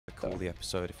call the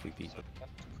episode if we beat them.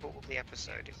 Call the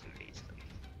episode if we beat them.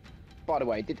 By the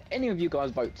way, did any of you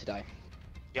guys vote today?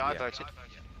 Yeah, I voted.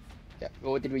 Yeah.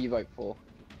 What did you vote for?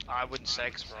 I wouldn't say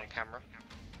because we're on camera.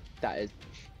 That is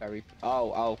very.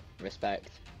 Oh, respect.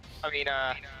 I mean,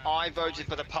 I voted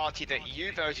for the party that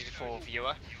you voted for,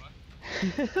 viewer.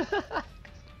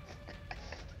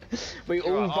 We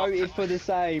all voted for the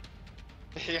same.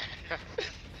 Yeah.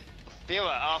 Viewer,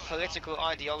 our political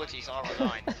ideologies are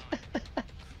aligned.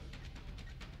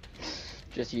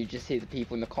 You just hear the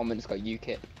people in the comments go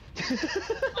UKIP.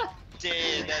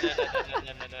 Dear, no.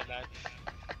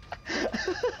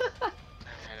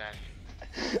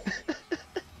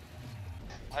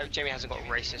 I hope Jamie hasn't got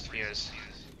racist viewers.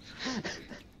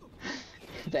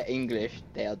 They're English.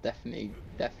 They are definitely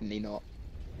not.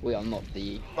 We are not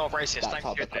the. Not racist, that thank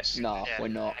type goodness. Of, nah, yeah, we're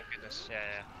not. Thank goodness,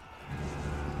 yeah.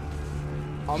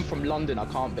 I'm from London. I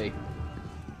can't be.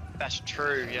 That's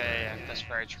true, yeah. That's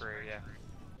very true, yeah.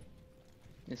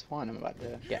 It's fine. I'm about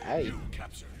to get A.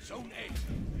 Capture Zone A.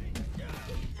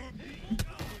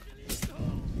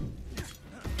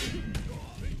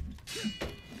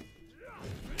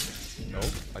 No,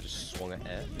 I just swung at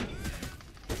air.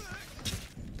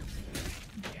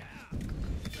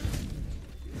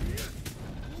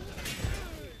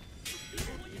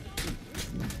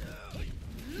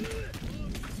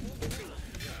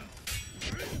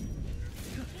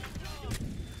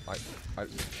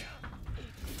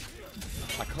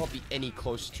 I can't be any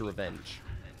closer to revenge.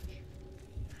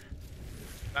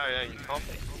 No, you can't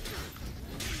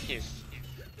be. You.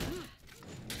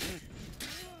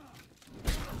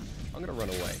 I'm gonna run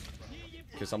away.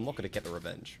 Because I'm not gonna get the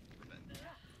revenge.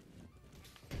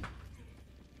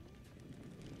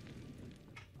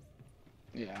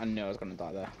 Yeah, I knew I was gonna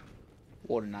die there.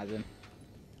 Warden has him.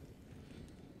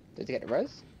 Did he get the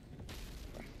res?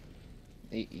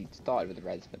 He started with the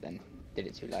res, but then did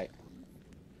it too late.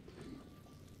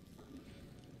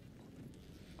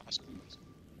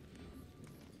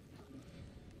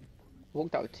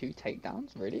 Walked out with 2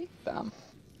 takedowns, really? Damn.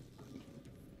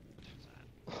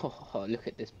 Oh, look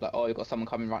at this. Oh, you've got someone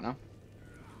coming right now.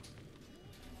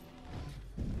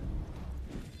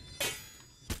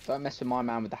 Don't mess with my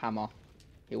man with the hammer.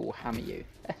 He will hammer you.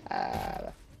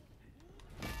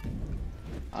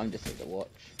 I'm just here to watch.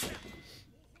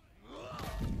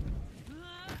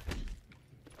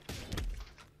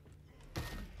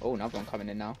 Oh, another one coming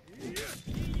in now.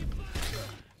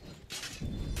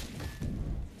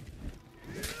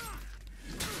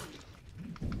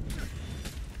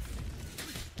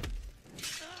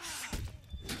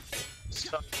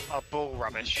 Bull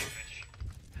rubbish.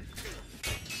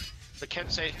 The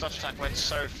Kensei dodge attack went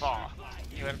so far.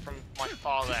 He went from my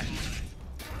far left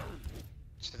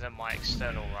to then my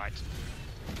external right.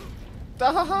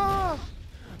 Dahaha!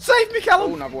 Save me,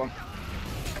 Callum! Oh, another one.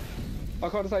 I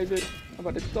can't save it. I'm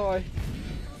about to die.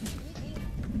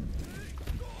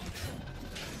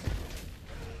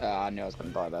 I knew I was gonna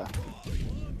die there.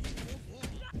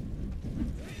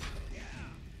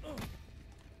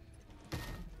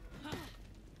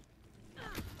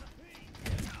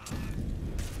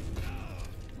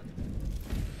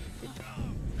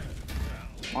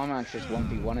 My man's just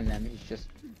 1v1 them, he's just...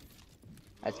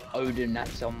 As Odin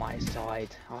that's on my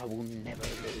side, I will never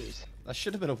lose. That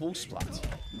should have been a wall splat.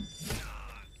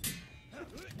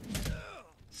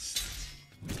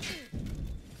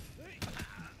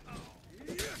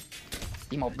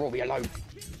 You might brought me alone.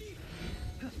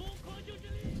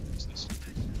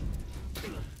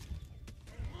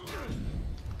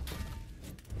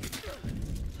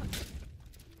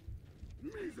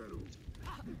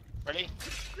 Ready?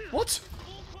 What?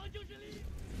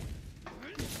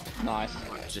 Nice.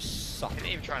 Just suck Didn't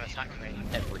even try and attack me.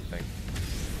 everything.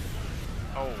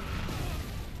 Oh.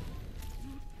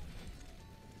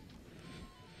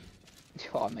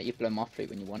 Oh, mate, you blow my flute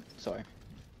when you want. Sorry.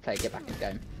 Play, get back in the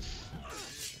game.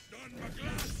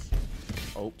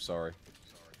 Oh, sorry.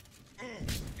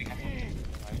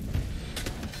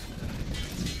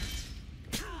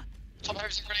 Top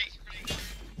hose ready.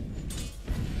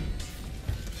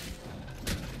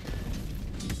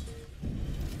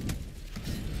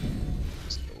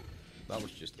 That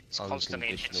was just constantly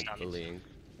in hit unconditional stun. bullying.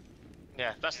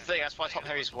 Yeah, that's the thing, that's why top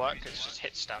heavies work, it's just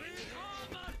hit stun.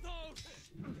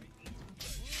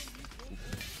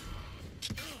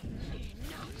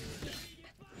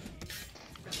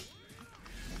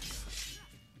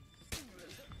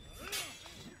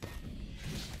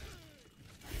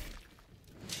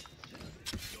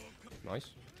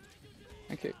 Nice.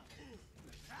 Thank you.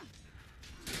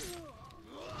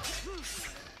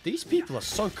 These people are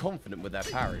so confident with their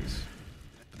parries,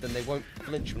 but then they won't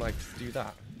flinch when I do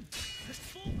that.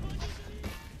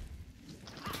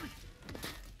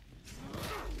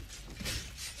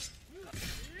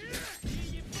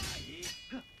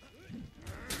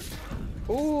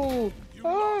 Ooh!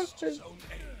 Oh, if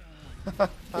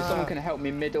someone can help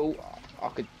me middle, I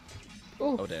could.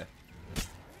 Ooh. Oh dear.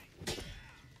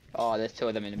 Oh, there's two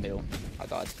of them in the middle. I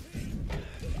died.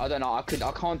 I don't know. I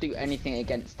can't do anything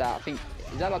against that. I think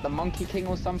is that like the Monkey King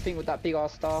or something with that big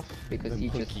ass staff? Because The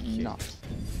he's just Monkey King. nuts.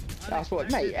 That's what,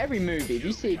 mate. Every movie, if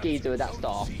you see a geezer with that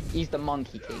staff, he's the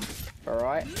Monkey King. All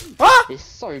right? Ah! It's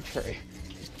so true.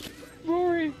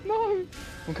 Rory, no!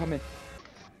 I'm coming.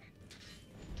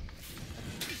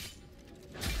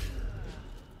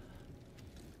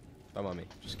 Don't mind me.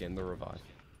 Just getting the revive.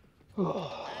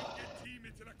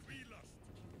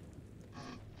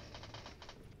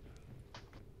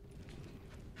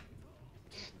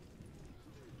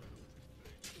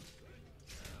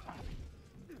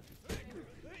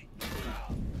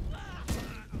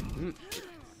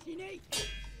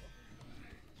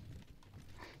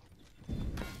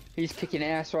 He's kicking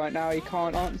ass right now. He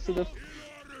can't answer the.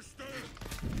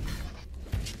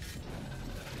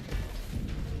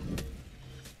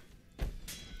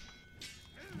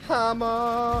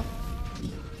 Hammer!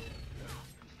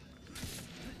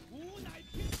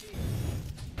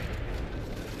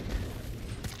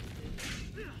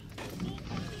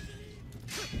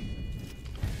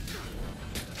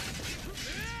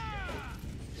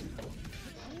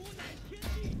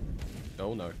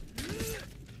 Oh no.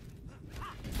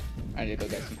 I need to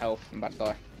go get some health. I'm about to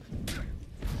die.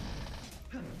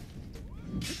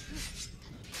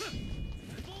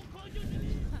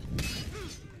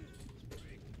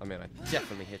 I mean, I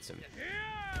definitely hit him.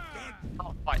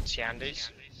 I'll fight Tiandis.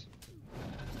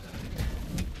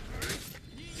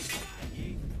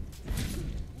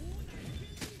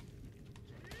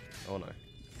 Oh no.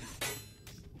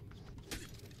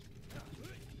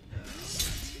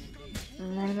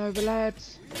 I'm running over,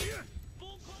 lads.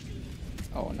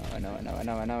 Oh no! I know.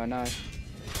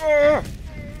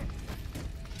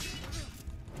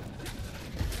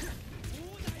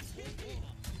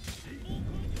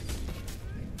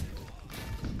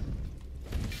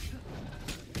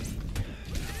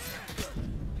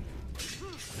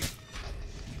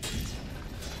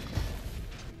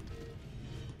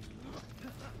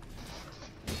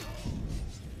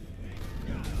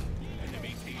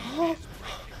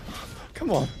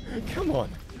 Come on, come on.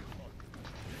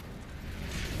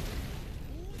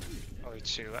 Only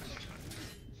two left.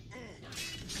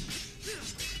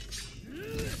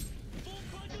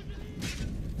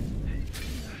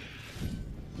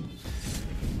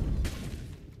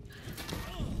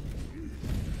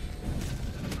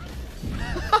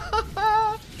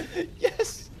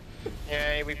 Yes!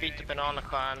 Yay, we beat the Banana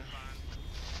Clan.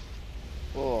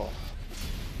 Oh.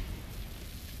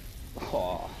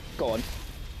 Oh, go on.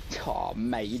 Oh,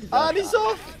 mate. You deserve And he's that.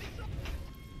 off!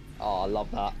 Oh, I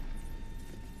love that.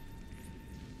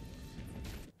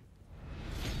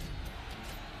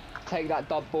 Take that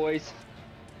dub, boys.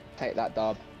 Take that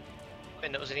dub.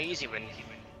 And it was an easy win,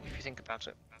 if you think about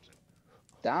it.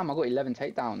 Damn, I got 11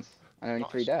 takedowns and only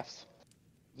 3 Nice. deaths.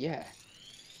 Yeah.